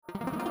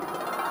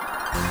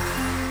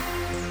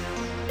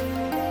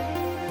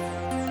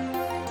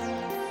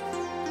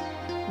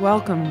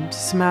Welcome to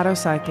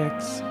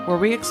Somatopsychics, where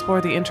we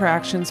explore the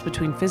interactions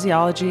between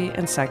physiology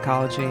and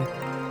psychology.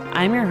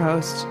 I'm your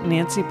host,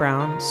 Nancy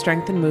Brown,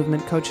 strength and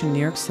movement coach in New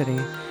York City,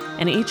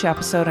 and each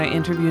episode I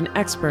interview an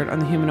expert on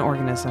the human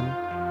organism.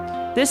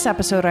 This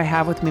episode I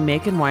have with me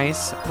Megan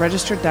Weiss,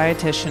 registered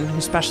dietitian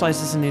who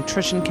specializes in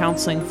nutrition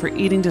counseling for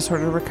eating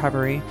disorder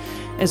recovery,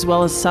 as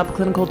well as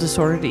subclinical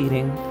disordered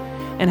eating,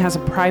 and has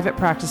a private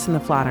practice in the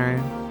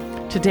Flatiron.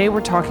 Today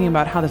we're talking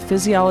about how the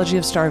physiology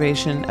of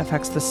starvation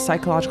affects the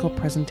psychological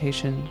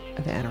presentation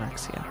of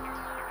anorexia.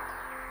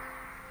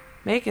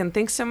 Megan,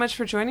 thanks so much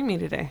for joining me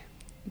today.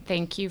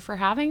 Thank you for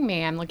having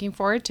me. I'm looking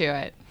forward to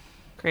it.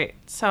 Great.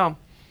 So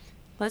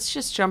let's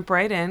just jump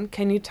right in.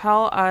 Can you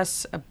tell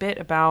us a bit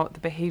about the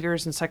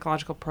behaviors and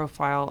psychological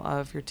profile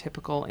of your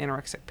typical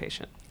anorexic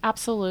patient?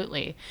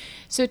 Absolutely.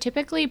 So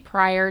typically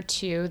prior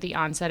to the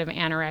onset of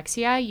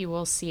anorexia, you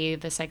will see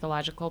the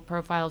psychological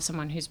profile of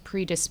someone who's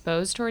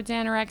predisposed towards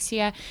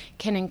anorexia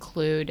can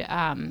include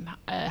a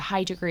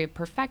high degree of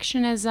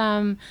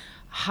perfectionism,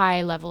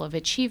 high level of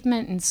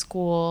achievement in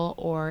school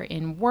or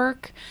in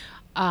work.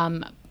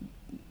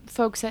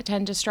 Folks that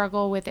tend to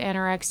struggle with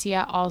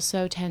anorexia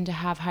also tend to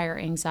have higher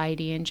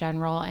anxiety in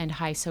general and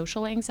high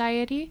social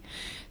anxiety.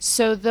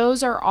 So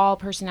those are all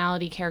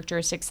personality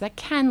characteristics that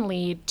can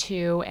lead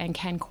to and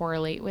can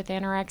correlate with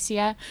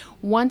anorexia.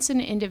 Once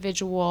an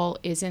individual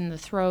is in the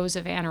throes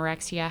of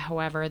anorexia,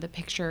 however, the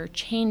picture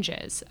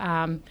changes.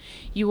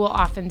 You will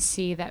often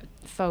see that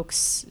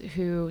folks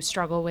who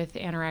struggle with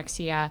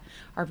anorexia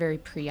are very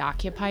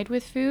preoccupied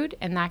with food,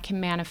 and that can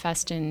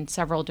manifest in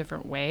several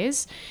different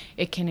ways.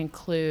 It can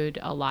include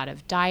a lot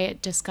of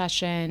diet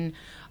discussion,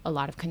 a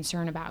lot of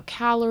concern about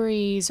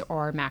calories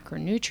or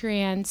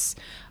macronutrients,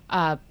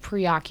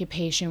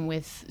 preoccupation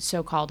with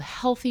so-called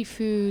healthy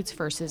foods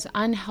versus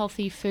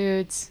unhealthy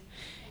foods.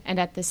 And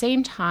at the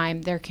same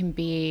time, there can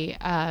be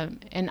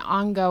an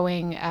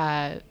ongoing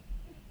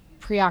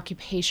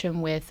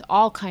preoccupation with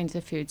all kinds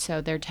of food. So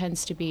there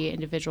tends to be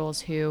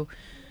individuals who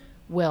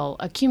will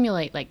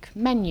accumulate like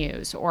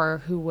menus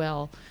or who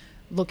will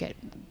look at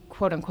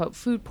quote unquote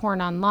food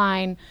porn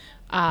online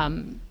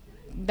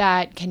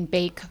that can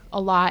bake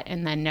a lot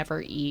and then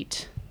never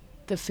eat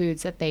the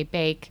foods that they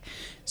bake.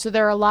 So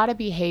there are a lot of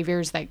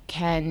behaviors that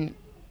can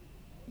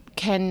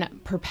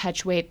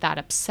perpetuate that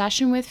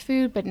obsession with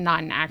food, but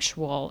not an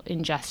actual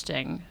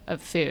ingesting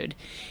of food.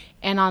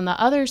 And on the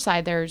other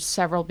side, there's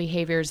several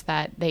behaviors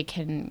that they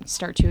can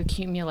start to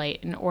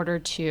accumulate in order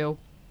to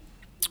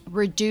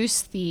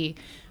reduce the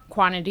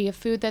quantity of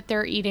food that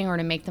they're eating or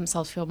to make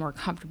themselves feel more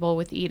comfortable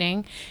with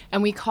eating.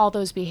 And we call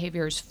those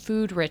behaviors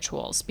food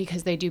rituals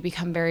because they do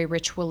become very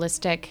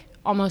ritualistic,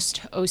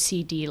 almost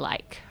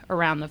OCD-like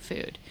around the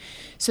food.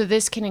 So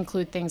this can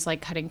include things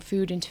like cutting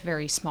food into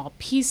very small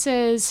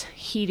pieces,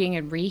 heating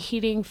and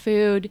reheating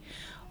food,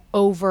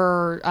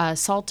 over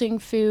salting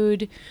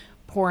food,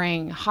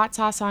 pouring hot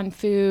sauce on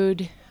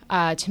food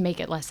to make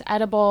it less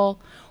edible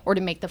or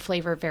to make the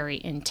flavor very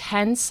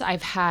intense.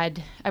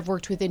 I've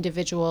worked with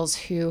individuals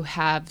who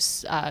have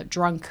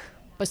drunk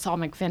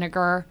balsamic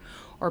vinegar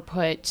or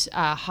put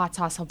hot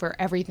sauce over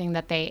everything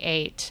that they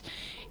ate.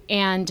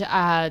 And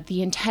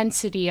the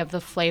intensity of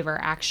the flavor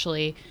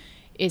actually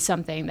is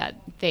something that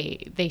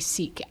they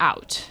seek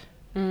out.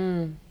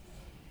 Mm.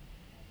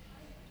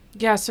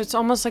 Yeah, so it's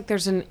almost like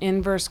there's an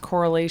inverse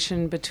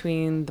correlation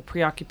between the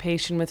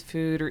preoccupation with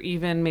food or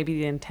even maybe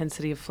the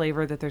intensity of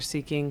flavor that they're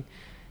seeking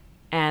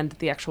and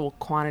the actual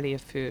quantity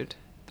of food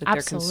that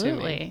they're consuming.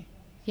 Absolutely.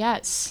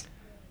 Yes.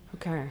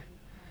 Okay.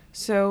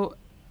 So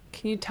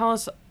can you tell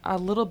us a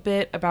little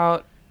bit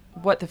about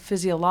what the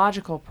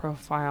physiological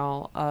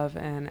profile of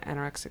an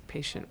anorexic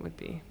patient would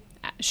be?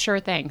 Sure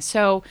thing.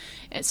 So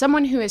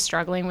someone who is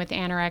struggling with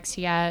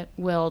anorexia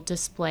will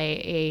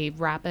display a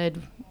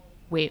rapid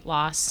weight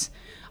loss.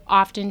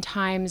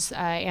 Oftentimes,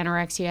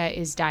 anorexia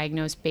is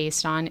diagnosed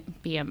based on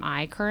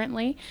BMI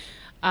currently,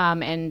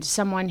 and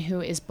someone who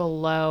is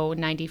below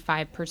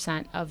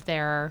 95% of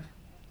their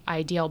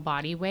ideal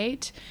body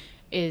weight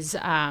is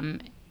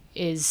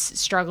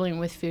struggling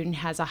with food and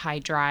has a high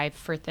drive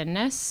for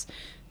thinness.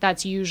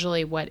 That's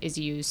usually what is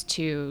used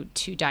to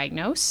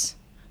diagnose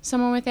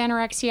someone with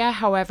anorexia.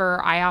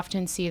 However, I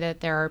often see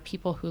that there are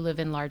people who live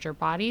in larger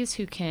bodies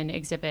who can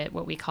exhibit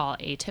what we call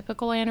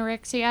atypical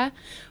anorexia,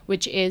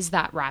 which is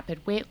that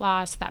rapid weight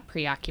loss, that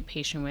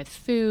preoccupation with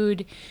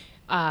food,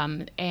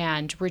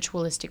 and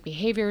ritualistic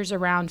behaviors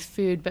around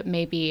food, but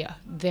maybe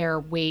their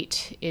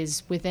weight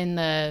is within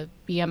the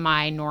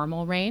BMI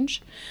normal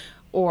range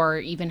or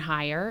even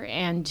higher,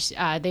 and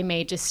they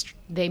may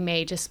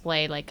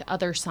display like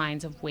other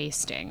signs of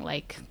wasting,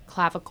 like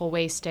clavicle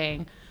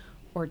wasting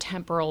or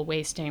temporal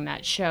wasting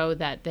that show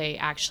that they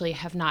actually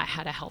have not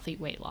had a healthy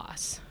weight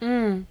loss.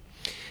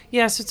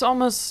 Yes, it's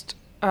almost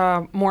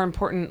more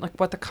important, like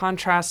what the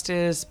contrast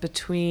is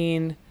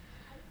between,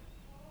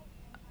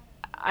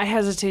 I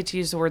hesitate to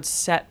use the word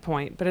set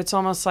point, but it's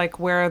almost like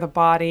where the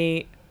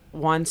body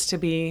wants to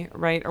be,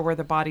 right? Or where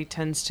the body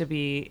tends to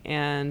be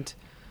and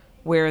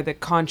where the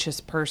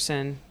conscious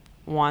person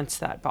wants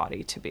that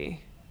body to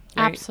be.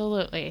 Right?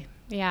 Absolutely.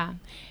 Yeah.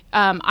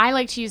 I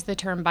like to use the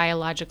term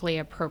biologically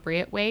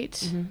appropriate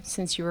weight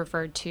since you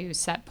referred to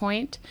set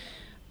point.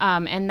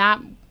 And that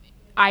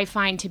I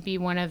find to be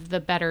one of the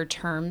better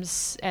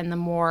terms and the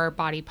more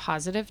body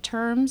positive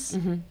terms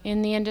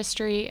in the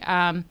industry.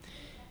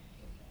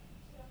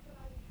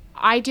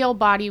 Ideal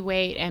body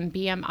weight and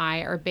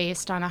BMI are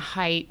based on a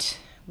height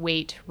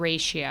weight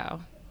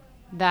ratio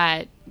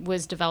that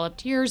was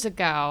developed years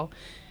ago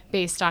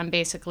based on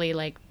basically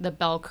like the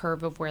bell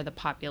curve of where the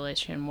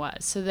population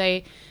was. So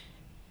they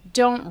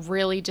don't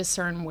really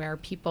discern where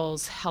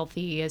people's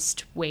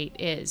healthiest weight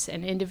is.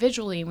 And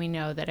individually, we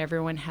know that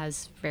everyone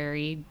has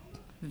very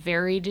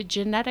varied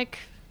genetic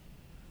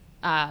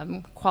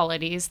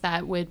qualities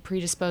that would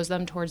predispose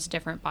them towards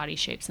different body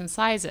shapes and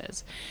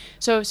sizes.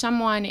 So if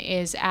someone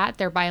is at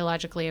their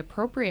biologically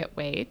appropriate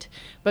weight,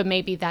 but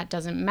maybe that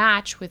doesn't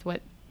match with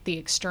what the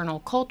external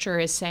culture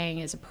is saying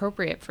is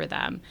appropriate for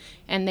them,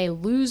 and they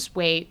lose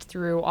weight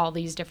through all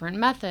these different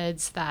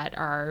methods that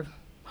are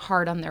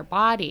hard on their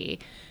body,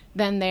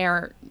 then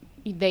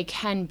they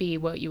can be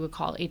what you would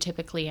call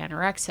atypically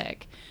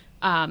anorexic,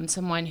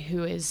 someone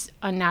who is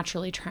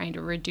unnaturally trying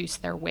to reduce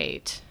their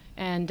weight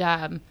and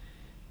that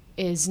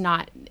is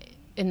not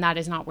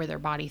where their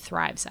body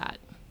thrives at.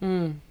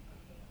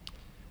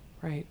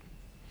 Right.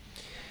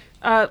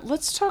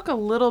 Let's talk a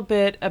little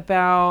bit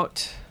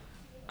about,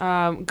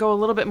 go a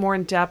little bit more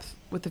in depth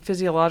with the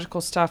physiological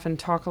stuff and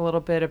talk a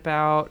little bit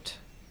about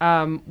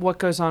what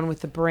goes on with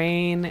the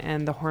brain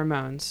and the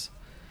hormones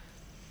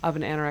of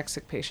an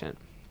anorexic patient.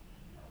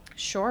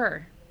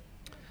 Sure.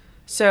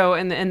 So,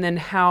 and then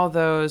how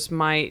those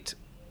might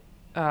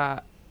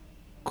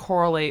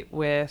correlate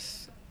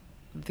with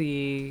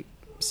the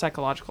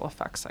psychological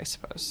effects, I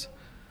suppose.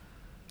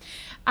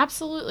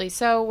 Absolutely.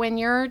 So when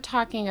you're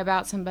talking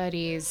about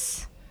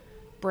somebody's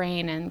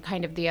brain and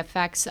kind of the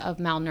effects of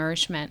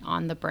malnourishment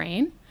on the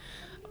brain,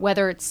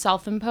 whether it's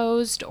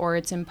self-imposed or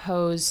it's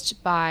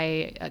imposed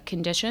by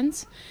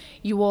conditions,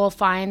 you will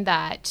find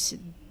that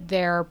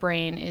their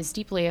brain is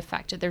deeply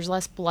affected. There's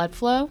less blood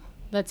flow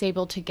that's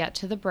able to get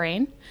to the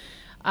brain.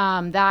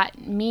 That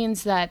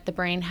means that the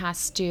brain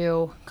has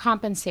to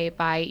compensate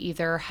by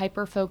either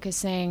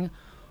hyper-focusing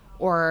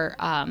or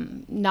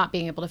not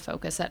being able to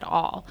focus at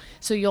all.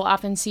 So you'll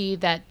often see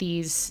that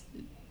these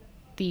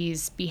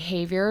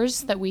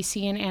behaviors that we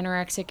see in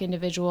anorexic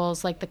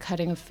individuals, like the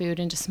cutting of food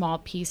into small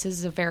pieces,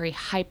 is a very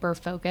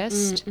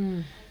hyper-focused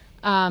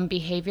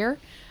behavior.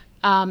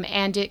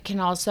 And it can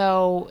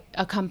also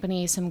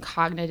accompany some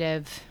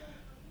cognitive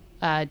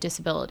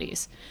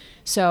disabilities.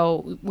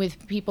 So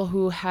with people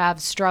who have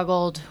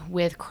struggled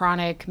with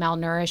chronic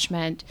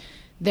malnourishment,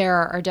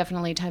 there are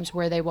definitely times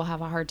where they will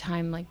have a hard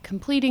time like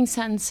completing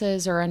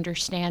sentences or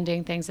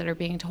understanding things that are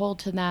being told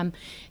to them.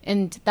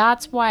 And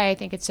that's why I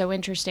think it's so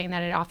interesting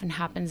that it often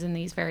happens in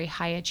these very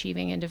high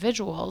achieving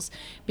individuals,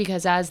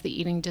 because as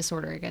the eating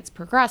disorder gets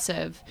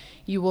progressive,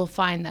 you will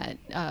find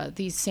that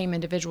these same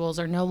individuals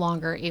are no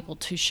longer able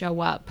to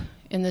show up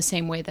in the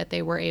same way that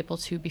they were able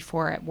to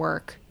before at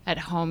work, at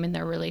home, in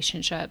their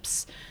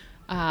relationships,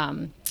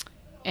 and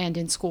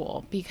in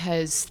school,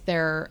 because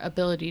their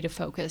ability to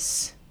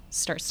focus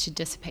starts to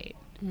dissipate.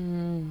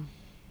 And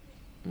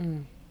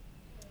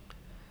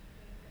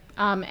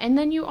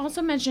then you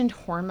also mentioned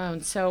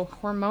hormones. So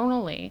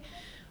hormonally,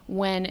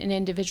 when an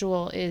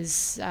individual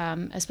is,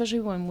 especially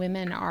when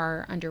women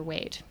are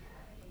underweight,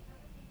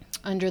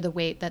 under the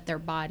weight that their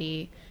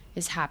body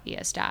is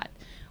happiest at,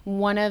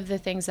 one of the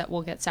things that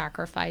will get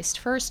sacrificed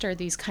first are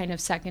these kind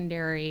of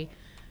secondary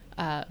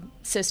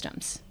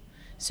systems.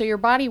 So your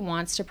body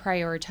wants to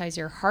prioritize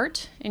your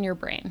heart and your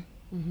brain.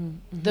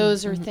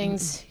 Those are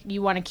things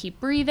you want to keep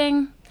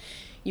breathing.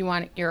 You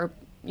want your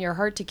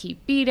heart to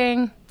keep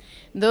beating.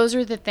 Those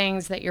are the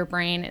things that your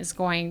brain is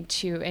going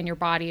to, and your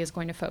body is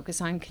going to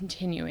focus on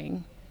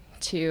continuing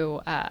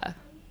to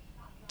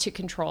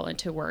control and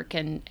to work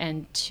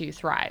and to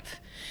thrive.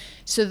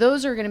 So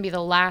those are going to be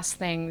the last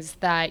things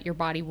that your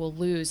body will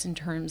lose in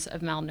terms of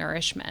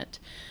malnourishment.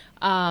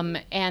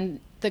 And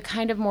the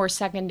kind of more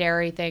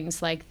secondary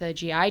things like the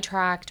GI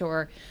tract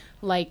or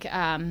like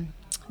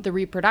the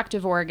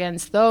reproductive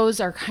organs, those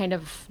are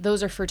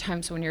for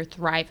times when you're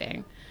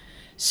thriving.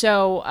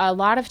 So a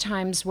lot of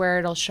times where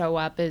it'll show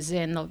up is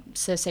in the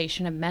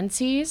cessation of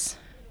menses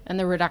and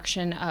the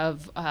reduction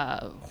of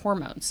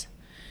hormones.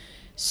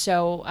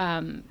 So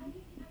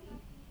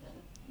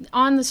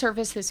on the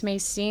surface, this may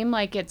seem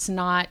like it's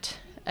not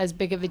as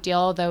big of a deal,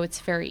 although it's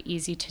very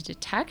easy to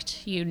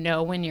detect. You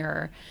know when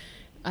your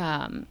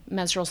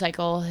menstrual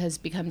cycle has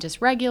become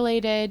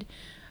dysregulated.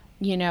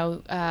 You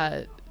know,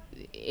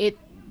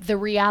 the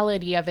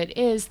reality of it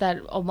is that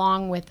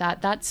along with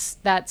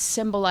that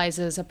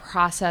symbolizes a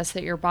process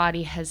that your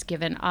body has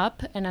given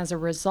up, and as a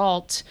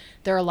result,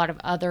 there are a lot of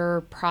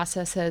other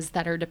processes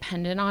that are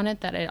dependent on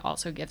it that it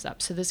also gives up.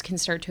 So this can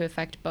start to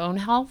affect bone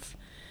health.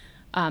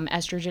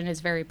 Estrogen is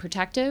very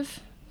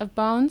protective of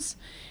bones,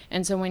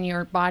 and so when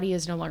your body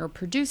is no longer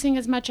producing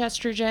as much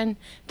estrogen,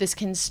 this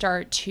can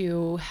start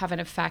to have an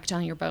effect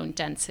on your bone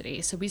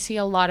density. So we see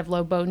a lot of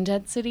low bone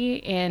density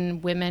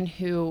in women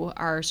who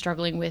are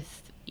struggling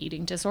with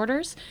eating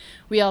disorders.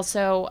 We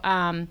also,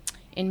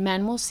 in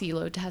men, will see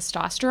low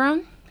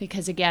testosterone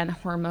because, again,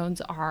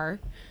 hormones are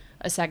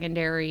a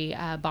secondary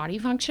body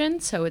function,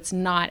 so it's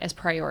not as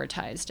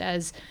prioritized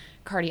as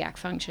cardiac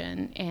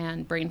function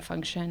and brain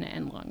function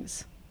and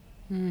lungs.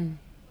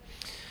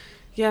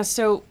 Yeah,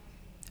 so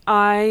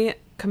I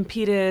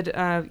competed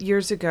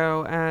years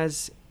ago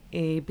as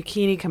a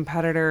bikini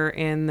competitor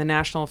in the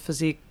National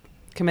Physique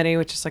Committee,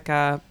 which is like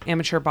a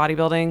amateur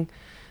bodybuilding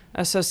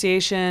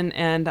association,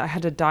 and I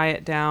had to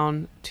diet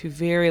down to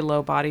very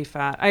low body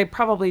fat. I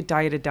probably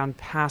dieted down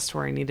past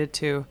where I needed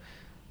to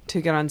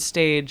get on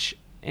stage,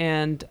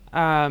 and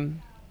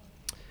I'm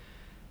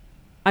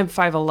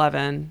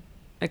 5'11".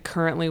 I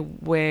currently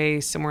weigh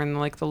somewhere in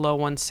like the low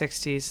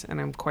 160s, and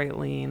I'm quite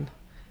lean.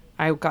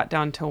 I got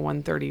down to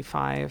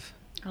 135.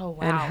 Oh, wow.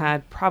 And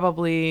had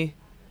probably,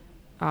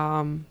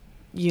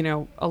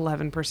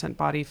 11%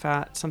 body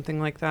fat, something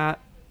like that.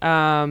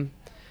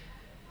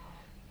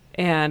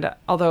 And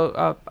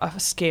although a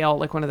scale,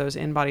 like one of those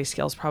in-body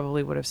scales,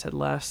 probably would have said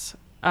less.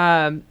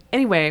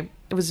 Anyway,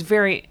 it was a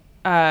very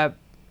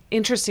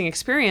interesting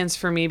experience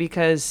for me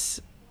because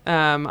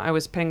I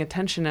was paying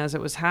attention as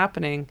it was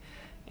happening.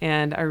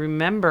 And I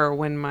remember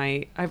when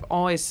I've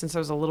always, since I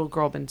was a little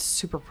girl, been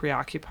super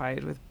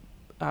preoccupied with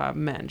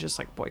men, just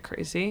like boy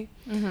crazy.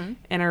 Mm-hmm.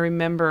 And I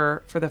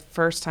remember for the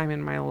first time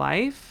in my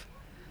life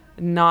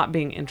not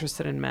being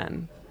interested in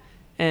men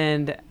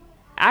and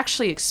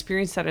actually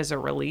experienced that as a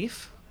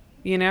relief,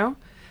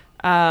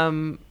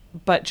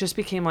 but just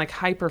became like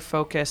hyper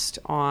focused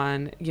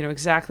on,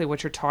 exactly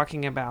what you're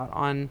talking about,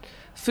 on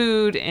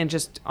food and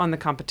just on the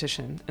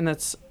competition. And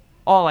that's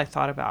all I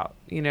thought about,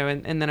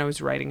 and then I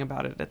was writing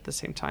about it at the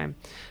same time.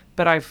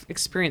 But I've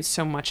experienced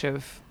so much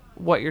of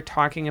what you're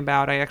talking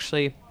about. I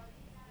actually,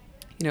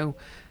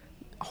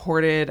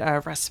 hoarded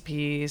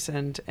recipes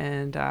and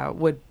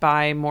would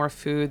buy more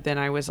food than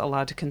I was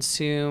allowed to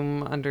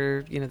consume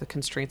under, the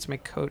constraints my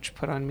coach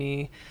put on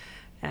me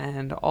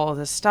and all of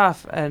this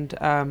stuff.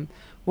 And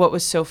what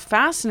was so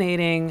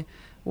fascinating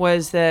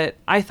was that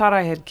I thought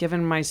I had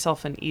given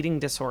myself an eating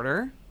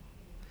disorder,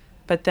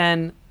 but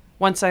then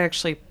once I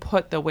actually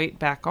put the weight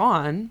back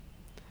on,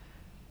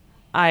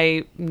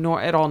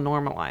 it all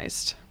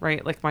normalized,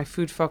 right? Like my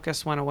food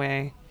focus went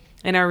away.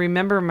 And I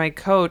remember my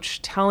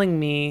coach telling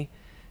me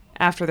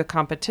after the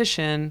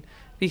competition,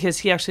 because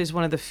he actually is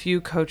one of the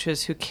few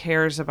coaches who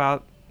cares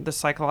about the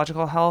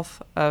psychological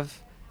health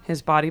of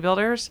his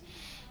bodybuilders,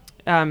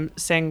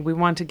 saying, we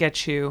want to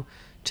get you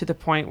to the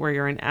point where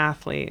you're an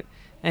athlete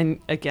and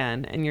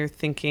you're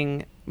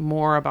thinking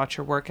more about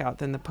your workout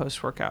than the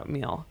post-workout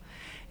meal.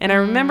 And I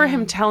remember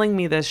him telling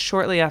me this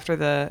shortly after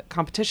the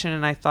competition,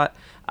 and I thought,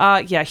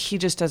 yeah, he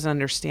just doesn't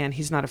understand.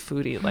 He's not a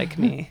foodie like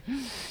me,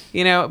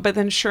 But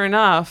then sure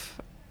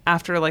enough,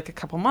 after like a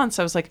couple months,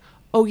 I was like,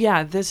 oh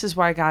yeah, this is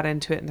why I got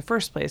into it in the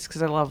first place,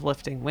 because I love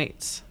lifting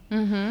weights.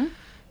 Mm-hmm.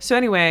 So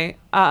anyway,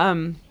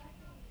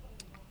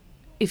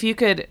 if you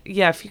could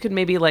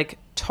maybe like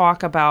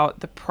talk about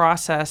the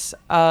process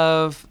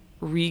of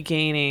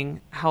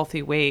regaining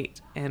healthy weight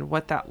and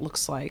what that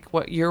looks like,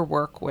 what your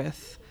work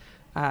with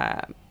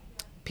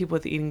people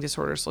with eating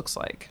disorders looks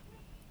like.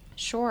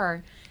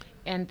 Sure.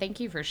 And thank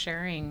you for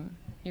sharing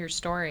your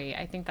story.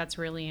 I think that's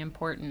really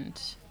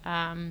important.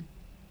 A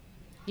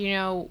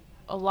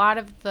lot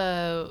of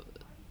the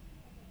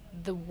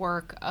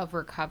work of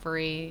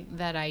recovery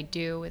that I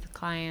do with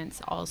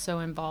clients also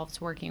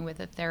involves working with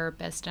a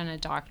therapist and a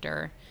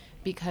doctor,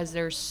 because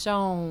there's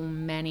so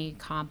many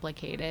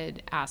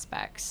complicated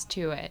aspects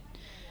to it.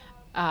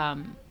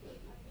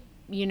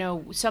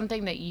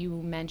 Something that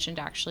you mentioned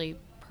actually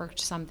perked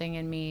something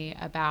in me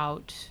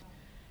about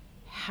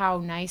how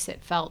nice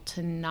it felt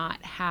to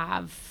not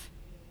have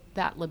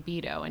that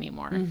libido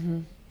anymore. Mm-hmm.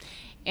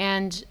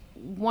 And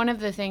one of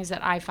the things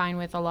that I find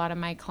with a lot of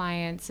my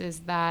clients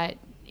is that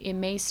it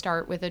may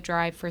start with a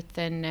drive for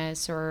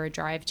thinness or a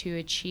drive to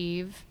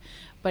achieve,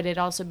 but it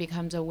also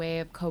becomes a way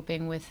of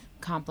coping with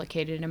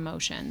complicated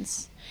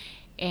emotions.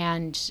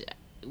 And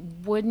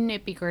wouldn't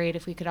it be great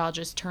if we could all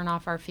just turn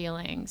off our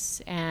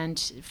feelings? And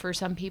for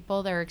some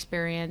people, their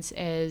experience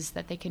is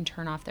that they can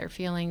turn off their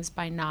feelings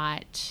by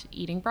not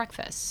eating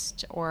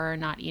breakfast or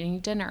not eating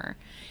dinner.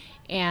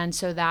 And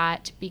so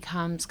that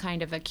becomes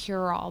kind of a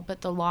cure-all.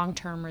 But the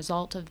long-term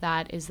result of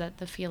that is that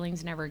the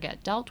feelings never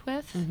get dealt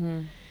with.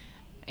 Mm-hmm.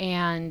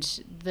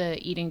 And the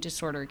eating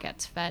disorder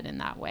gets fed in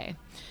that way.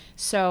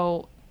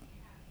 So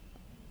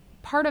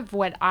part of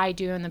what I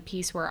do in the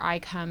piece where I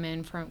come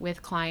in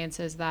with clients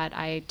is that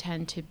I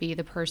tend to be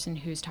the person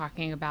who's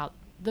talking about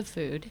the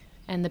food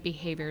and the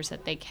behaviors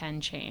that they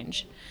can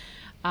change,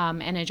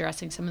 and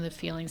addressing some of the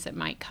feelings that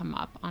might come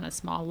up on a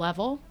small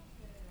level.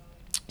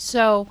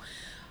 So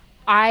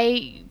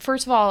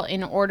first of all,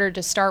 in order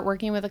to start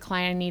working with a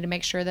client, I need to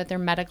make sure that they're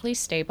medically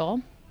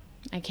stable.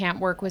 I can't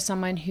work with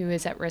someone who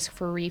is at risk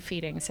for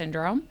refeeding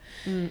syndrome.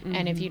 Mm-hmm.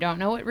 And if you don't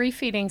know what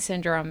refeeding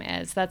syndrome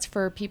is, that's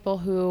for people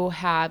who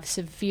have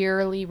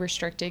severely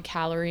restricted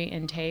calorie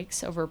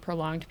intakes over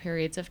prolonged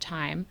periods of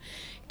time,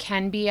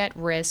 can be at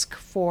risk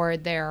for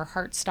their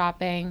heart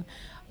stopping,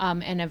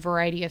 and a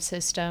variety of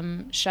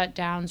system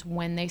shutdowns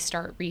when they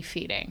start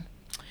refeeding.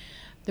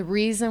 The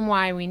reason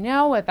why we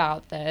know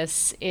about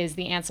this is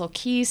the Ansel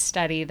Keys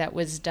study that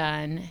was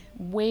done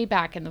way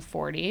back in the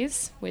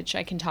 40s, which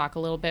I can talk a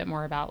little bit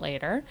more about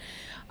later.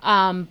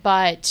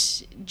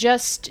 But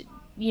just,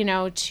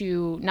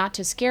 to not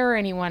to scare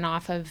anyone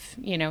off of,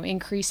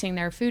 increasing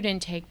their food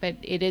intake, but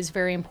it is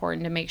very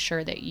important to make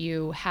sure that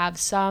you have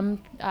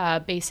some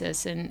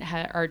basis and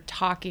are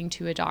talking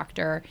to a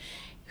doctor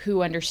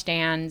who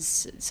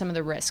understands some of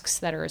the risks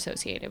that are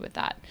associated with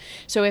that.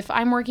 So if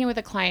I'm working with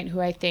a client who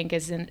I think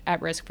is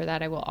at risk for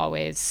that, I will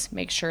always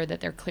make sure that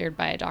they're cleared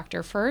by a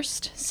doctor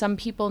first. Some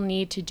people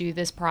need to do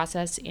this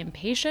process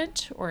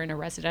inpatient or in a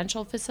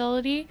residential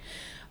facility.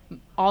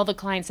 All the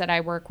clients that I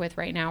work with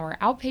right now are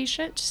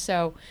outpatient,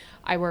 so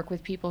I work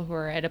with people who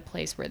are at a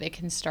place where they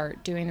can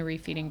start doing the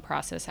refeeding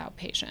process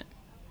outpatient.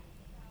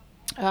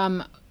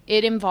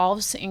 It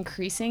involves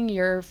increasing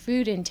your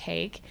food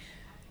intake.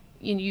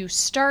 You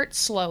start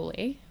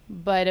slowly,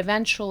 but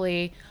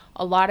eventually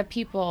a lot of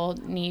people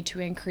need to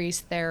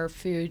increase their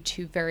food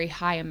to very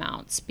high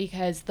amounts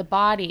because the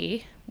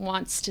body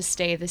wants to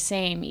stay the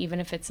same even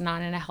if it's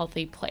not in a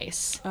healthy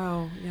place.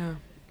 Oh, yeah.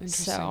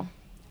 Interesting. So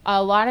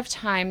a lot of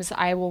times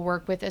I will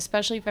work with,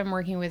 especially if I'm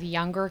working with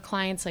younger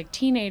clients like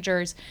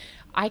teenagers,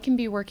 I can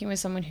be working with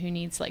someone who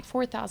needs like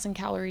 4,000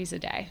 calories a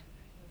day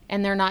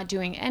and they're not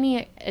doing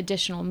any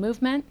additional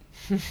movement.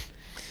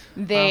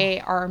 They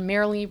are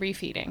merely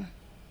refeeding.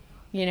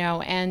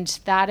 And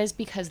that is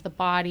because the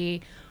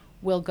body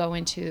will go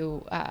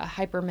into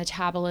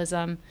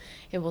hypermetabolism.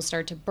 It will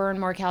start to burn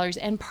more calories.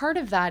 And part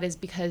of that is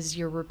because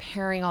you're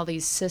repairing all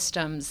these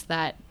systems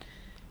that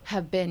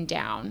have been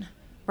down.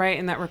 Right,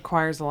 and that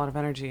requires a lot of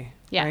energy.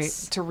 Yes.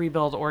 Right? To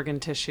rebuild organ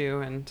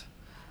tissue and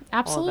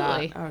Absolutely.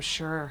 all of that. Oh,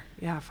 sure.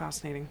 Yeah,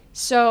 fascinating.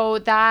 So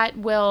that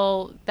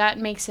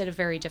makes it a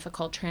very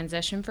difficult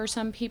transition for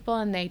some people,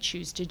 and they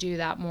choose to do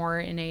that more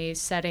in a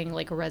setting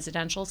like a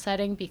residential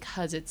setting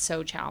because it's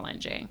so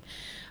challenging.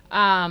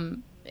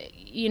 And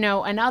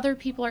other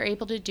people are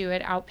able to do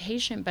it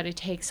outpatient, but it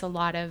takes a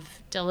lot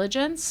of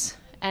diligence,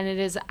 and it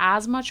is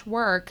as much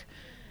work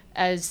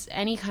as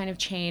any kind of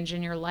change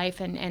in your life,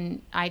 and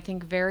I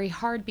think very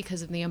hard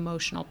because of the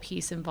emotional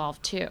piece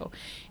involved too.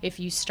 If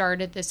you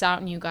started this out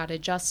and you got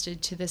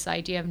adjusted to this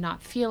idea of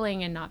not feeling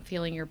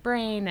your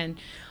brain and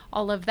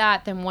all of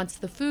that, then once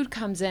the food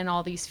comes in,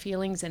 all these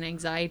feelings and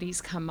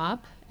anxieties come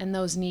up, and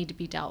those need to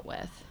be dealt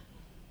with.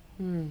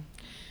 In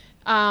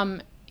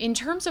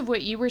terms of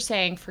what you were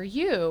saying for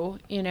you,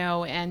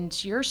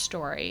 and your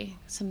story,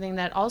 something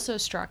that also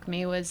struck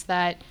me was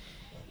that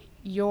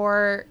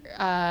your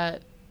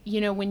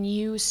when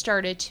you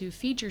started to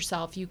feed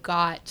yourself, you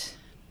got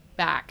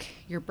back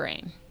your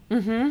brain.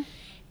 Mm-hmm.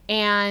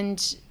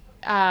 And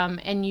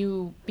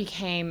you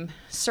became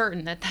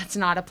certain that that's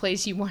not a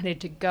place you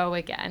wanted to go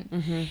again.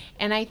 Mm-hmm.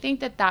 And I think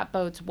that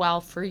bodes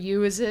well for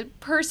you as a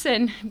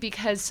person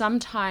because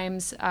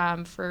sometimes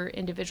for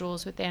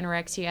individuals with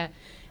anorexia,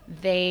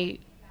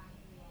 they,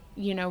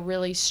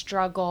 really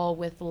struggle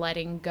with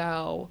letting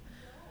go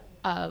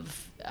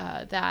of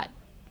that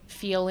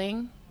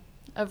feeling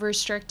of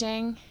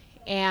restricting.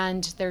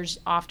 And there's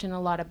often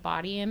a lot of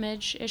body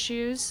image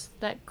issues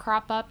that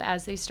crop up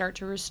as they start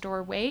to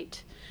restore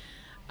weight.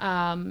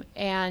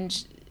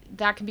 And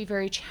that can be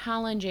very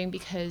challenging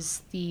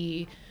because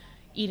the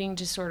eating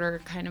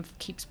disorder kind of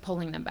keeps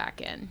pulling them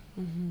back in.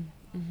 Mm-hmm.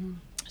 Mm-hmm.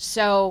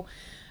 So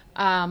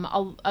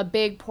a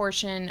big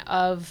portion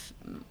of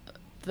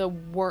the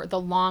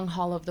long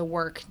haul of the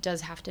work does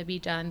have to be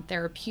done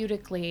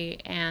therapeutically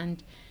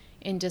and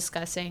in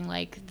discussing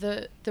like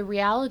the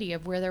reality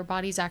of where their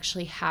body's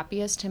actually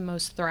happiest and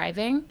most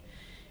thriving,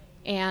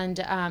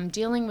 and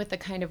dealing with the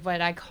kind of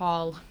what I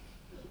call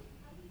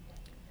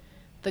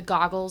the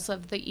goggles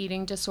of the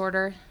eating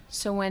disorder.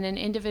 So when an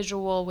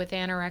individual with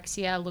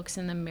anorexia looks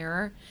in the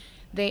mirror,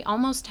 they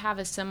almost have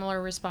a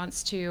similar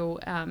response to,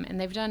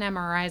 and they've done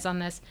MRIs on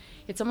this,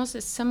 it's almost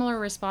a similar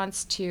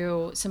response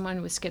to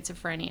someone with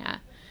schizophrenia,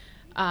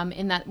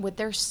 in that what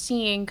they're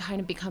seeing kind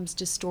of becomes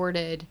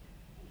distorted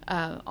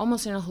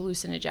almost in a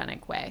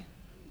hallucinogenic way.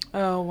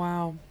 Oh,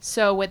 wow.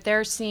 So what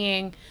they're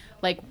seeing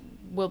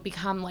will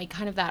become like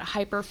kind of that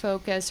hyper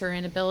focus or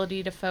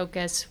inability to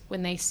focus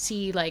when they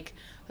see like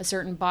a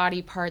certain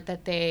body part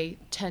that they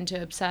tend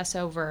to obsess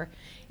over.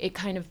 It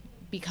kind of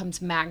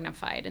becomes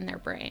magnified in their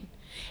brain.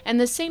 And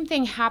the same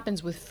thing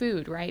happens with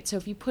food, right? So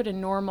if you put a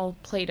normal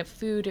plate of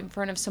food in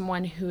front of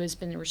someone who has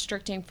been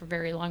restricting for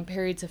very long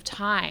periods of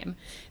time,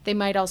 they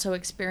might also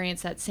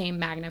experience that same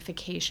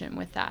magnification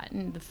with that.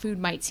 And the food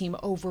might seem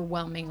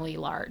overwhelmingly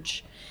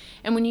large.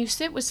 And when you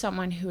sit with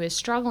someone who is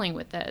struggling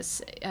with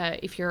this,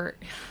 if you're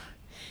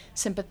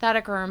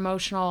sympathetic or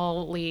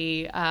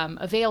emotionally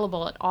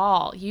available at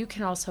all, you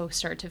can also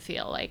start to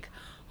feel like,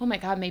 oh my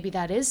God, maybe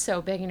that is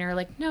so big. And you're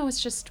like, no,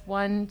 it's just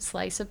one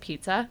slice of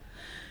pizza.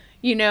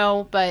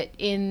 But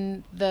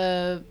in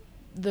the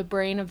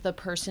brain of the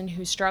person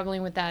who's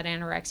struggling with that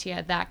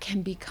anorexia, that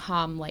can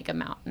become like a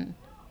mountain.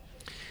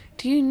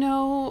 Do you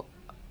know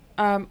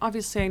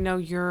obviously I know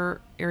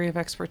your area of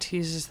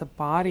expertise is the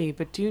body,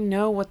 but do you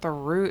know what the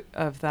root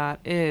of that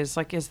is?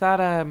 Like, is that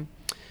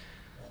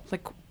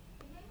like,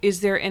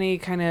 is there any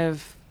kind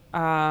of,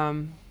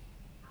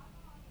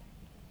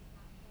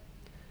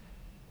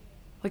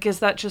 like, is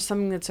that just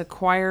something that's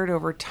acquired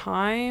over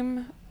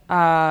time?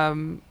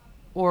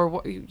 Or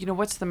what,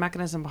 what's the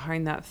mechanism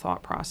behind that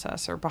thought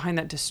process or behind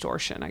that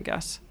distortion, I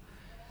guess?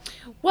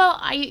 Well,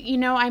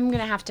 I'm going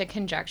to have to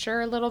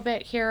conjecture a little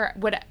bit here.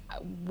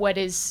 What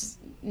is,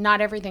 not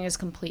everything is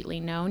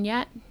completely known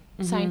yet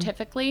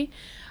scientifically.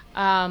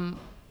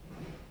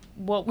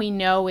 What we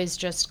know is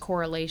just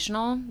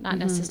correlational, not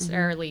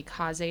necessarily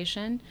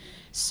causation.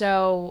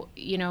 So,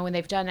 when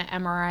they've done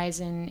MRIs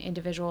in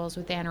individuals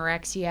with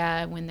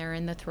anorexia, when they're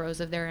in the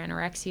throes of their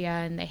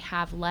anorexia and they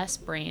have less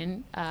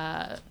brain,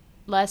 they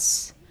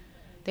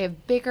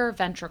have bigger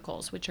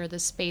ventricles, which are the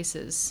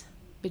spaces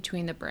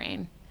between the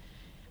brain,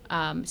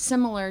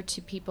 similar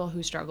to people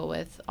who struggle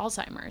with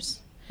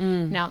Alzheimer's.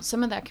 Now,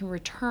 some of that can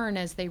return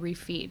as they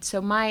refeed.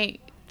 So my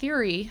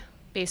theory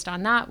based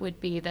on that would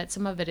be that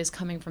some of it is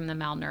coming from the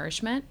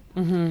malnourishment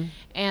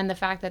and the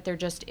fact that there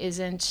just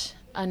isn't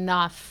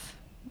enough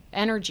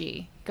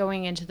energy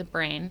going into the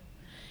brain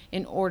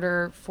in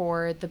order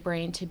for the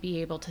brain to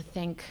be able to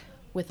think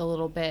with a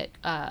little bit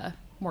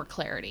more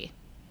clarity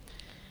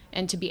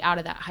and to be out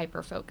of that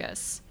hyper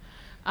focus.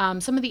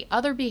 Some of the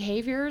other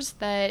behaviors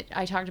that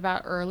I talked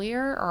about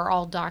earlier are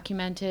all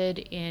documented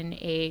in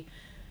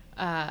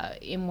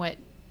in what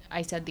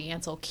I said, the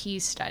Ansel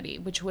Keys study,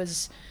 which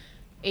was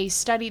a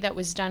study that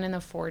was done in the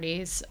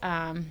 40s.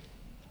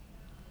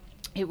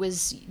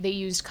 They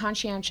used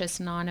conscientious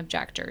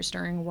non-objectors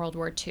during World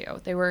War II.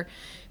 They were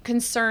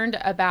concerned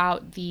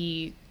about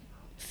the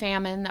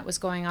famine that was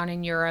going on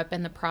in Europe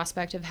and the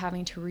prospect of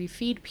having to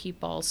refeed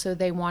people. So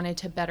they wanted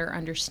to better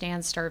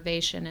understand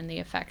starvation and the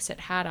effects it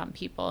had on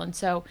people. And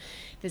so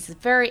this is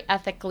very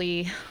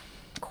ethically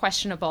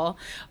questionable,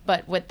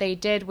 but what they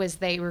did was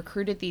they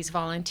recruited these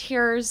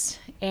volunteers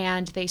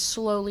and they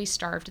slowly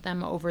starved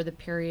them over the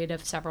period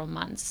of several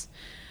months.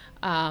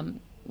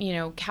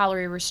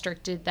 Calorie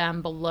restricted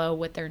them below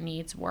what their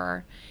needs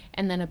were,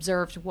 and then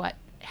observed what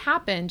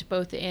happened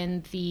both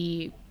in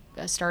the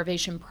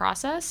starvation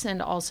process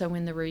and also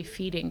in the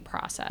refeeding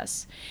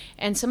process.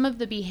 And some of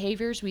the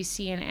behaviors we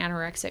see in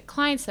anorexic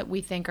clients that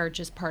we think are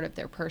just part of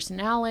their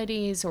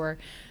personalities or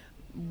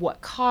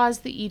what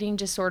caused the eating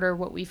disorder,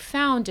 what we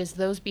found is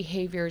those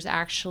behaviors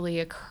actually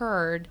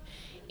occurred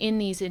in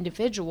these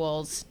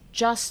individuals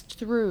just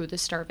through the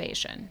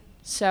starvation.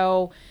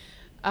 So,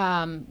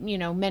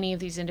 many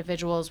of these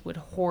individuals would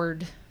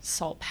hoard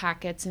salt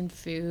packets in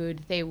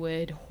food. They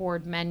would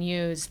hoard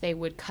menus. They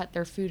would cut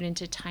their food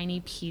into tiny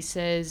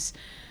pieces.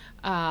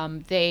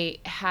 They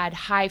had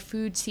high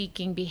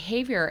food-seeking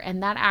behavior,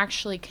 and that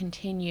actually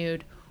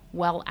continued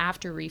well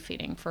after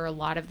refeeding for a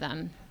lot of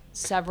them.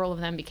 Several of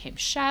them became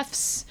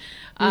chefs,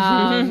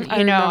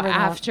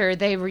 after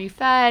they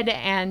refed.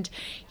 And,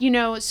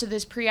 so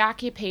this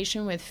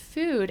preoccupation with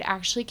food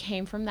actually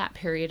came from that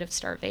period of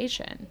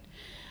starvation.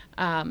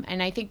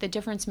 And I think the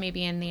difference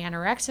maybe in the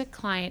anorexic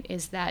client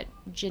is that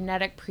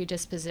genetic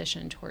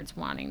predisposition towards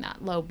wanting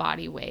that low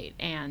body weight.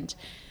 And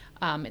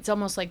it's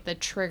almost like the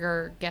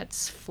trigger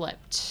gets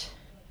flipped,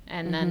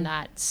 and then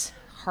that's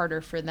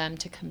harder for them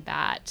to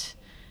combat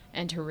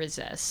and to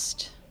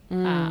resist.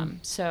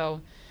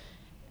 So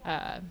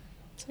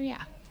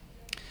yeah.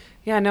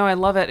 Yeah, no, I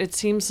love it. It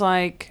seems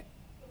like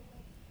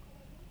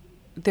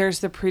there's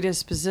the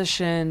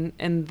predisposition,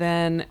 and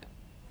then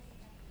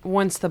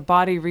once the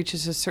body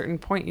reaches a certain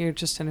point, you're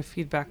just in a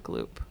feedback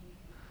loop.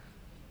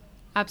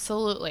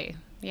 Absolutely.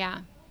 Yeah.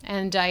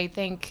 And I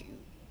think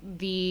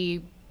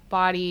the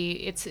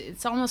body,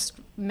 it's almost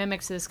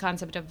mimics this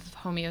concept of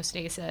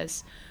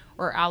homeostasis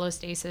or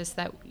allostasis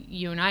that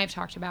you and I have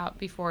talked about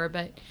before,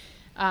 but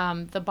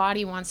the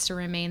body wants to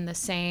remain the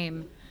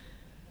same,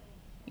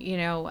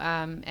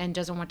 and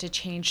doesn't want to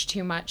change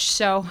too much.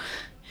 So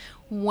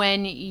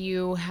when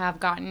you have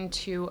gotten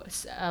to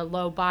a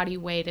low body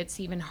weight, it's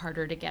even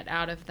harder to get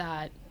out of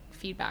that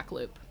feedback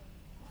loop.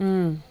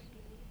 Yeah,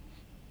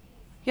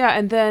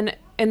 and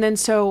then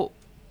so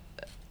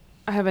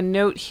I have a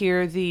note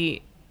here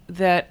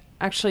that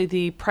actually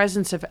the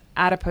presence of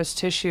adipose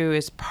tissue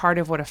is part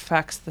of what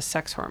affects the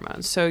sex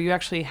hormones. So you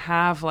actually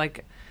have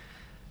like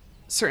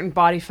certain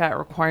body fat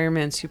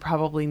requirements you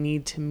probably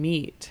need to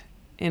meet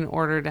in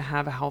order to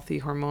have a healthy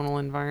hormonal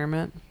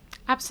environment.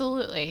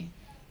 Absolutely.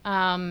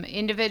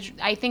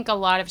 I think a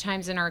lot of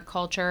times in our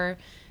culture,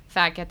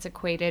 fat gets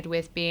equated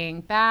with being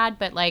bad,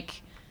 but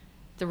like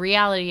the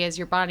reality is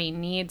your body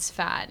needs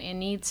fat. It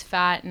needs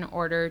fat in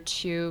order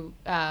to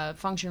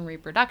function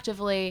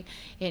reproductively.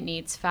 It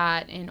needs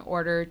fat in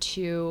order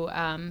to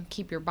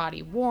keep your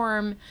body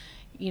warm.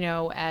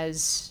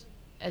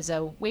 As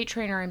a weight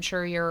trainer, I'm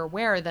sure you're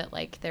aware that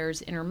like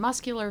there's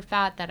intermuscular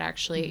fat that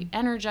actually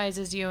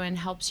energizes you and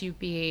helps you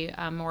be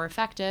more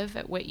effective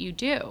at what you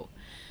do.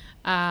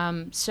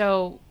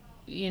 So,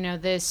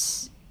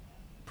 this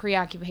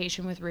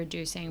preoccupation with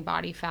reducing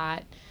body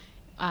fat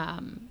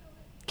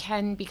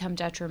can become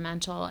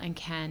detrimental and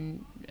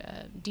can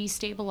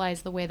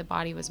destabilize the way the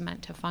body was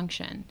meant to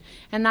function.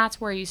 And that's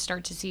where you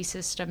start to see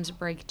systems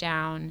break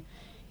down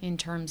in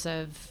terms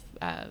of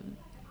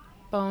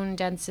bone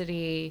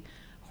density,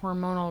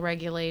 hormonal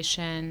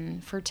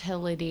regulation,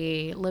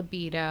 fertility,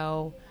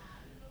 libido.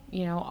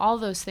 All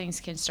those things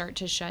can start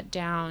to shut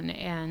down.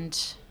 And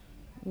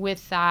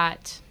with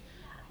that,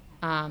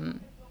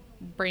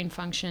 brain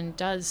function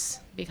does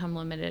become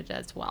limited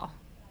as well.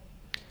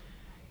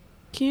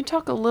 Can you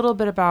talk a little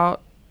bit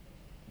about,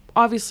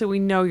 obviously we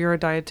know you're a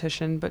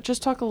dietitian, but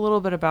just talk a little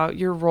bit about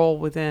your role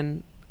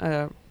within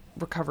a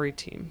recovery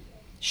team?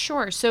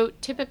 Sure. So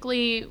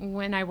typically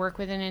when I work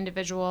with an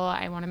individual,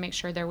 I want to make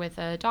sure they're with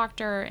a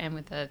doctor and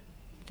with a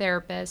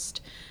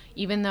therapist,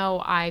 even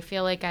though I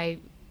feel like I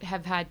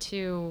have had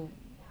to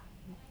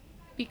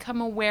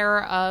become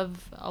aware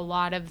of a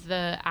lot of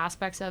the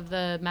aspects of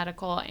the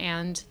medical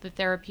and the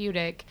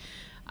therapeutic.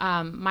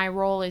 My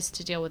role is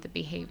to deal with the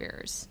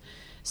behaviors.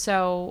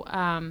 So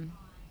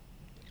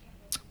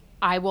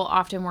I will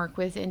often work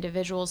with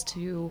individuals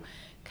to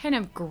kind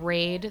of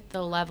grade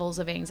the levels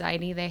of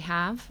anxiety they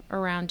have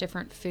around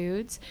different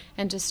foods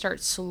and to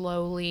start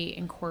slowly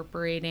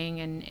incorporating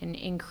and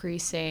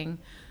increasing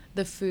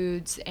the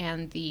foods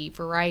and the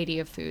variety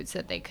of foods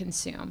that they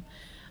consume.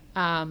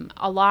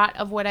 A lot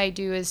of what I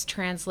do is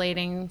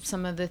translating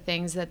some of the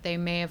things that they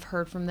may have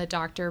heard from the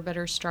doctor but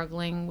are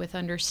struggling with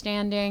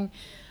understanding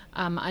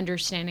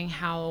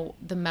how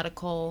the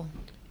medical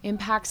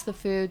impacts the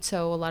food.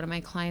 So a lot of my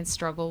clients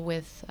struggle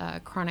with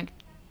chronic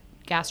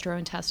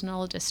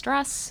gastrointestinal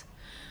distress.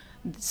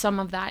 Some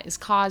of that is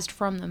caused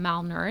from the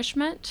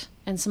malnourishment,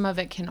 and some of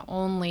it can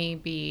only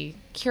be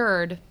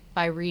cured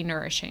by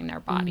renourishing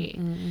their body.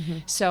 Mm-hmm.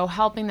 So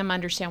helping them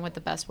understand what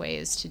the best way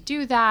is to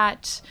do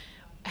that,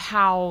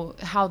 how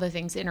the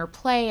things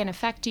interplay and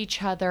affect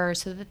each other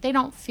so that they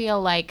don't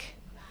feel like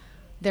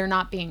they're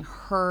not being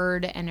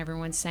heard and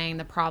everyone's saying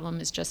the problem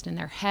is just in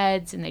their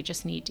heads and they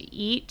just need to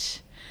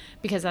eat,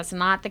 because that's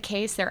not the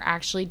case. They're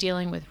actually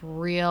dealing with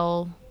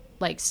real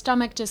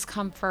stomach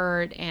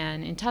discomfort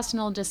and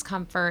intestinal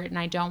discomfort, and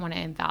I don't want to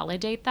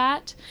invalidate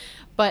that,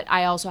 but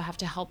I also have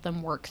to help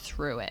them work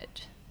through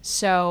it.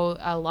 So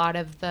a lot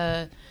of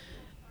the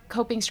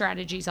coping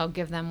strategies I'll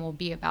give them will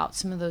be about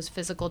some of those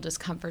physical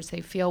discomforts they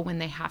feel when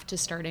they have to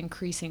start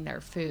increasing their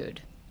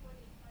food.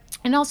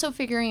 And also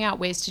figuring out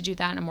ways to do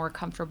that in a more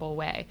comfortable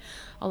way.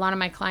 A lot of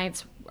my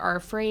clients are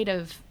afraid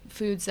of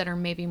foods that are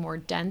maybe more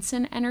dense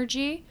in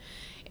energy.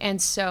 And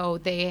so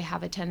they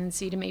have a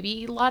tendency to maybe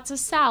eat lots of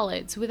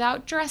salads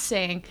without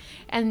dressing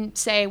and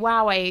say,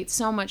 wow, I ate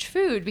so much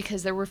food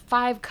because there were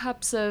 5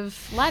 cups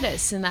of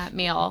lettuce in that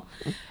meal.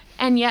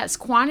 And yes,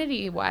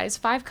 quantity-wise,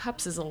 5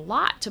 cups is a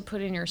lot to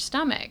put in your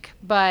stomach.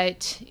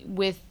 But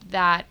with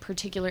that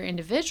particular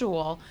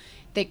individual,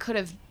 they could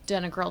have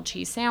done a grilled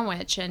cheese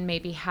sandwich and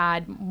maybe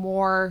had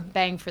more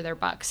bang for their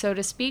buck, so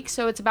to speak.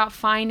 So it's about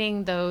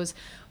finding those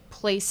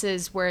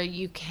places where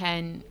you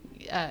can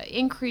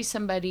increase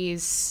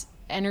somebody's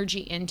energy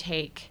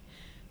intake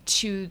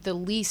to the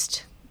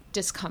least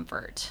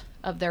discomfort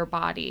of their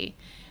body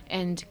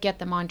and get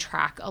them on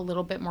track a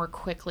little bit more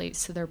quickly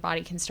so their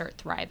body can start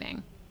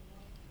thriving.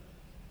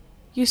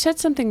 You said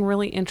something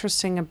really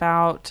interesting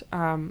about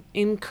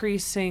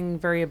increasing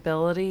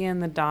variability in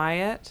the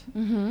diet.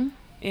 Mm-hmm.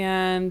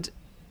 And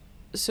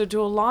so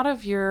do a lot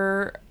of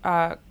your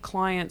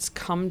clients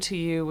come to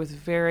you with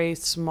very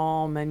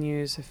small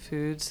menus of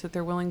foods that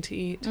they're willing to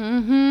eat?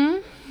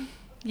 Mm-hmm.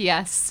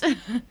 Yes.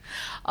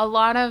 A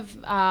lot of,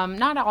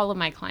 not all of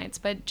my clients,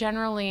 but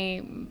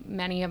generally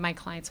many of my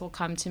clients will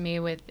come to me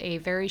with a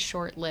very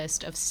short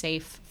list of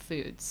safe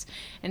foods.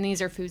 And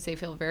these are foods they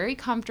feel very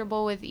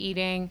comfortable with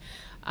eating.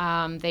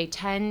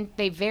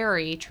 They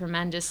vary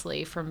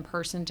tremendously from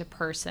person to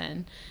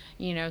person.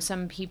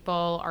 Some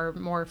people are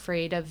more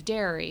afraid of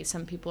dairy.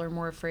 Some people are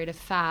more afraid of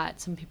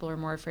fat. Some people are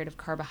more afraid of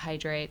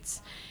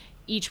carbohydrates.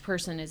 Each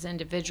person is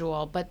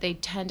individual, but they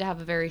tend to have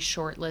a very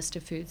short list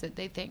of foods that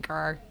they think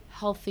are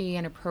healthy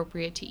and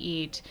appropriate to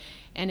eat.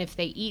 And if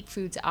they eat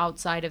foods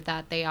outside of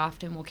that, they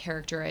often will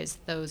characterize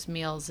those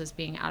meals as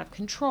being out of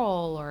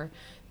control or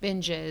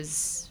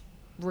binges,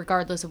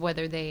 regardless of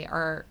whether they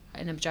are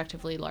an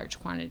objectively large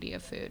quantity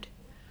of food.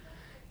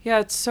 Yeah,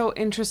 it's so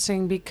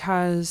interesting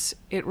because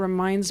it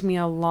reminds me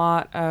a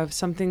lot of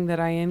something that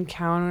I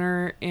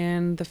encounter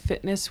in the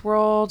fitness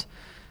world,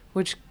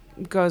 which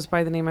goes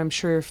by the name, I'm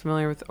sure you're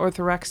familiar with,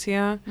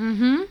 orthorexia.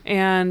 Mm-hmm.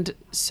 And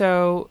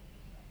so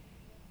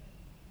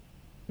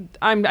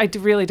I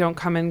really don't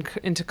come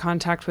into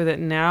contact with it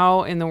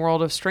now in the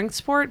world of strength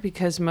sport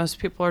because most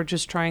people are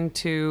just trying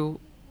to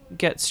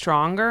get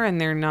stronger and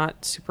they're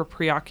not super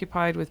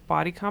preoccupied with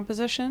body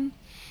composition.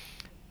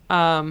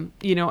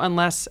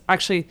 Unless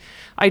actually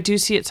I do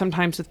see it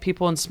sometimes with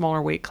people in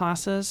smaller weight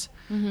classes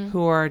mm-hmm.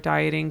 who are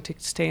dieting to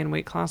stay in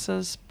weight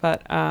classes.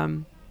 But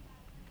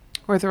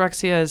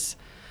orthorexia is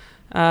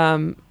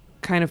kind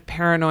of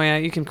paranoia.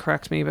 You can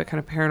correct me, but kind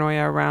of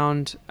paranoia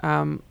around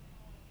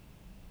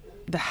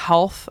the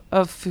health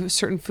of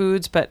certain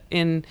foods, but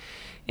in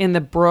in the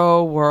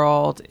bro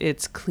world,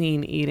 it's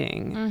clean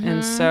eating.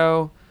 And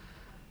so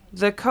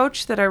the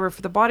coach that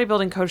the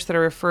bodybuilding coach that I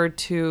referred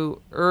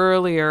to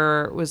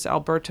earlier was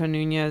Alberto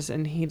Nunez,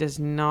 and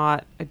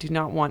I do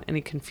not want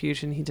any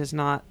confusion. He does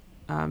not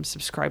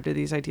subscribe to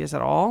these ideas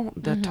at all,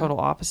 the total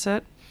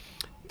opposite.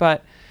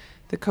 But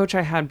the coach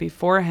I had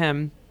before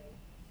him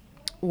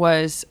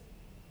was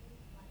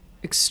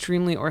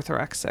extremely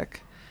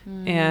orthorexic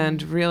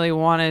and really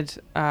wanted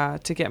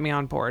to get me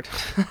on board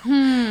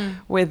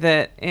with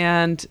it.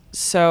 And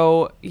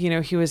so,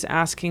 he was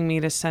asking me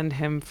to send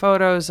him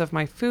photos of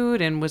my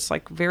food and was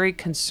like very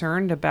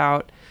concerned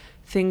about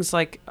things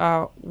like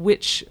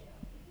which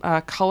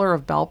color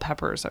of bell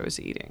peppers I was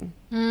eating,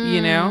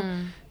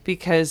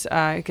 because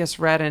I guess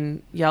red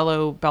and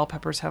yellow bell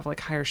peppers have like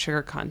higher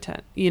sugar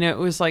content. It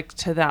was like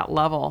to that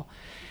level.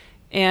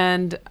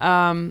 And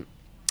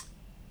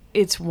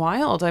it's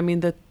wild. I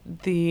mean,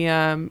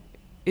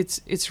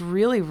 it's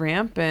really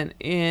rampant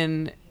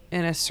in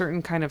a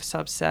certain kind of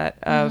subset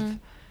of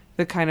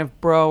the kind of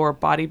bro or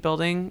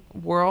bodybuilding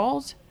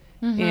world.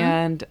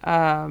 And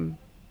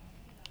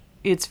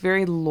it's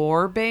very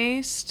lore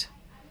based,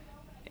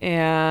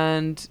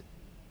 and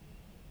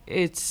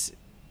it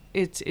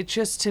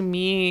just to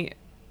me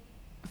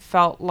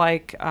felt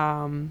like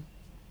I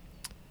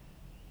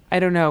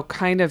don't know,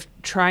 kind of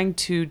trying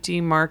to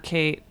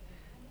demarcate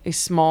a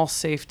small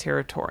safe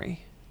territory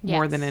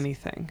more than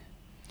anything.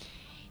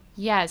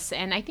 Yes,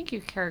 and I think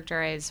you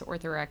characterize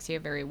orthorexia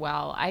very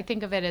well. I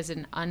think of it as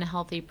an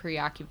unhealthy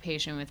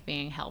preoccupation with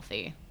being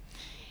healthy.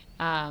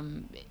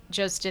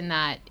 Just in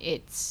that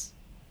it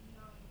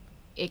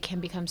can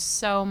become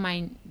so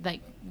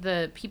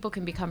the people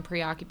can become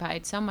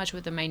preoccupied so much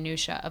with the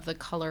minutia of the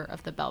color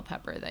of the bell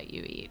pepper that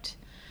you eat,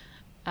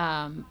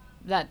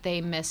 that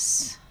they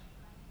miss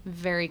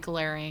very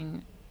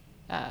glaring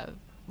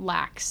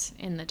lacks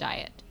in the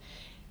diet.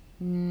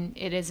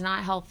 It is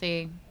not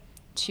healthy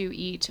to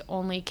eat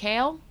only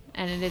kale,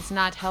 and it is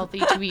not healthy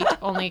to eat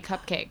only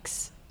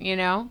cupcakes,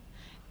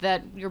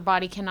 that your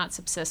body cannot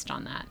subsist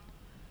on that.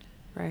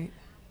 Right.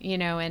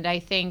 And I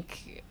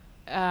think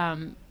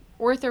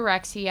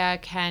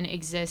orthorexia can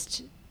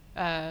exist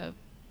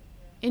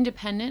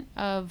independent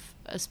of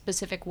a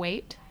specific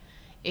weight.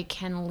 It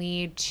can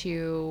lead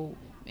to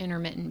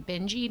intermittent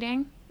binge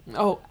eating.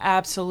 Oh,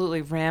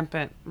 absolutely.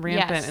 Rampant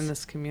Yes. in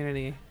this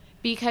community.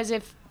 Because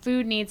if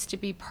food needs to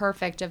be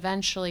perfect,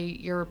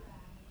 eventually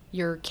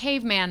your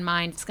caveman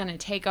mind's going to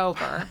take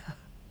over.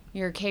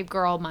 Your cave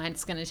girl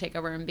mind's going to take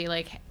over and be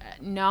like,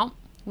 no,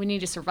 we need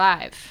to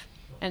survive.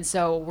 And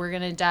so we're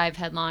going to dive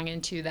headlong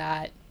into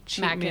that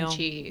Cheat mac meal. and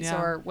cheese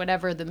Yeah. or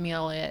whatever the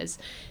meal is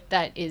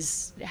that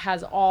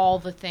has all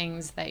the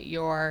things that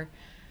your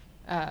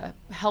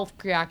health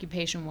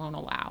preoccupation won't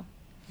allow.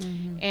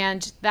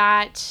 And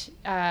that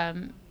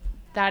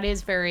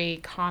is very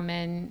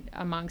common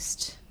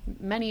amongst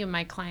many of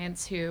my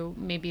clients who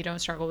maybe don't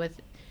struggle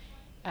with,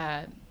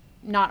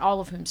 not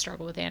all of whom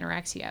struggle with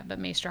anorexia, but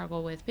may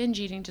struggle with binge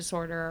eating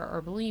disorder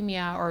or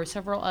bulimia or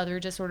several other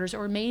disorders,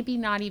 or maybe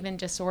not even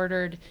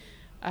disordered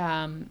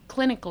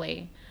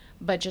clinically,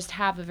 but just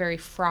have a very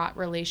fraught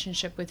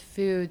relationship with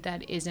food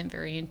that isn't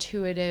very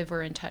intuitive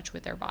or in touch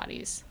with their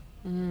bodies.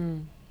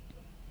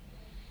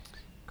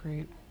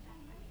 Great.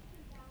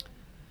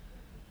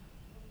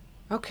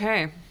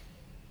 Okay.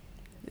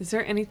 Is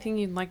there anything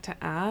you'd like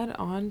to add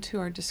on to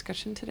our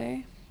discussion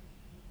today?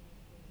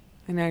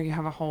 I know you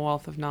have a whole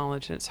wealth of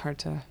knowledge, and it's hard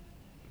to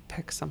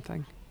pick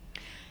something.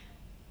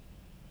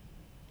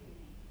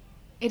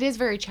 It is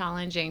very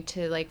challenging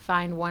to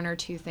find one or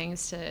two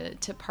things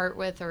to part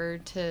with or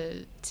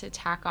to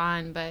tack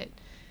on. But,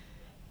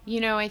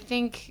 I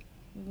think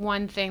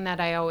one thing that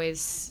I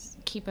always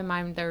keep in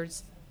mind,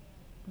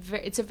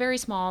 it's a very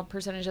small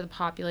percentage of the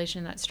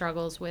population that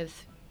struggles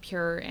with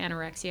pure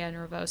anorexia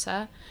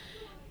nervosa.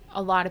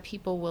 A lot of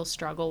people will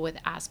struggle with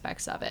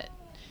aspects of it.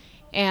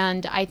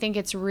 And I think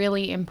it's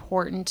really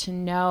important to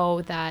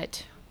know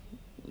that,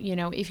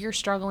 if you're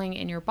struggling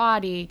in your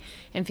body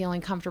and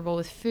feeling comfortable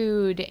with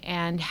food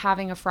and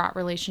having a fraught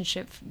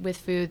relationship with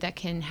food that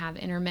can have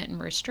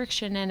intermittent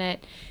restriction in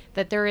it,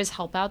 that there is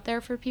help out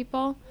there for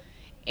people.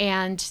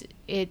 And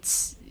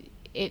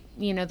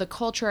the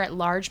culture at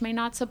large may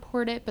not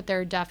support it, but there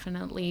are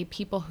definitely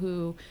people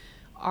who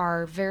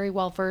are very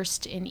well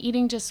versed in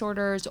eating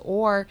disorders,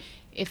 or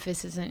if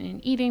this isn't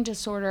an eating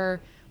disorder,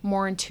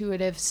 more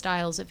intuitive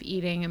styles of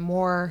eating and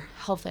more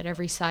health at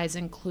every size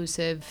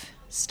inclusive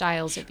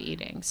styles of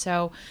eating.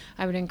 So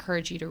I would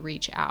encourage you to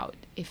reach out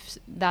if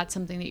that's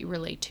something that you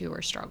relate to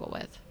or struggle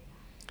with.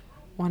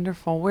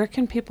 Wonderful. Where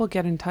can people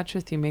get in touch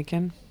with you,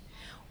 Macon?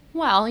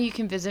 Well, you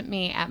can visit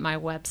me at my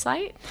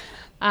website.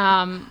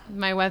 My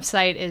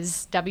website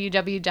is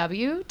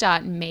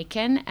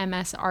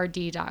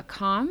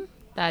www.makenmsrd.com.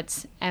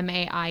 That's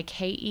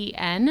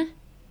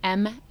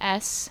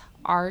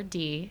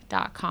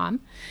MAIKENMSRD.com.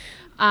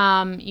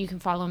 You can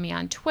follow me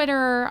on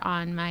Twitter,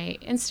 on my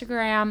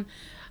Instagram,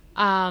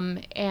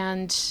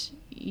 and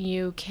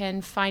you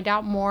can find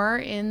out more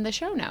in the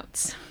show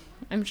notes,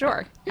 I'm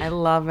sure. I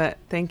love it.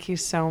 Thank you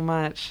so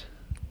much.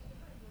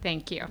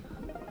 Thank you.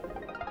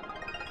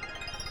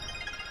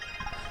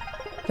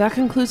 That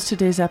concludes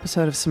today's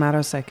episode of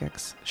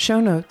Somatopsychics.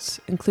 Show notes,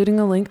 including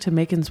a link to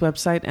Macon's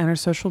website and her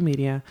social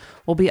media,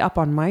 will be up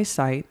on my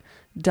site,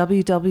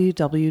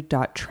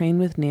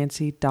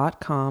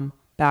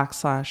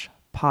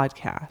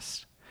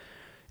 www.trainwithnancy.com/podcast.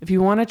 If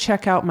you want to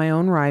check out my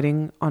own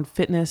writing on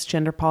fitness,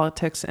 gender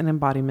politics, and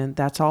embodiment,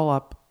 that's all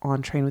up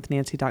on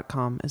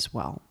trainwithnancy.com as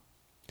well.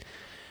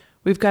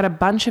 We've got a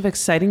bunch of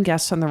exciting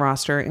guests on the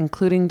roster,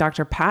 including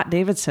Dr. Pat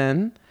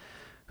Davidson,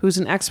 who's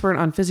an expert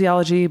on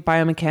physiology,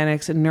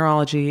 biomechanics, and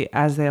neurology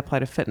as they apply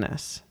to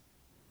fitness.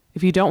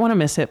 If you don't want to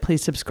miss it,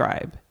 please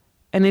subscribe.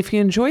 And if you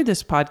enjoyed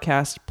this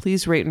podcast,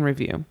 please rate and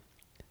review.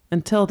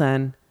 Until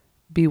then,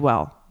 be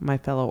well, my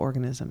fellow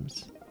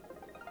organisms.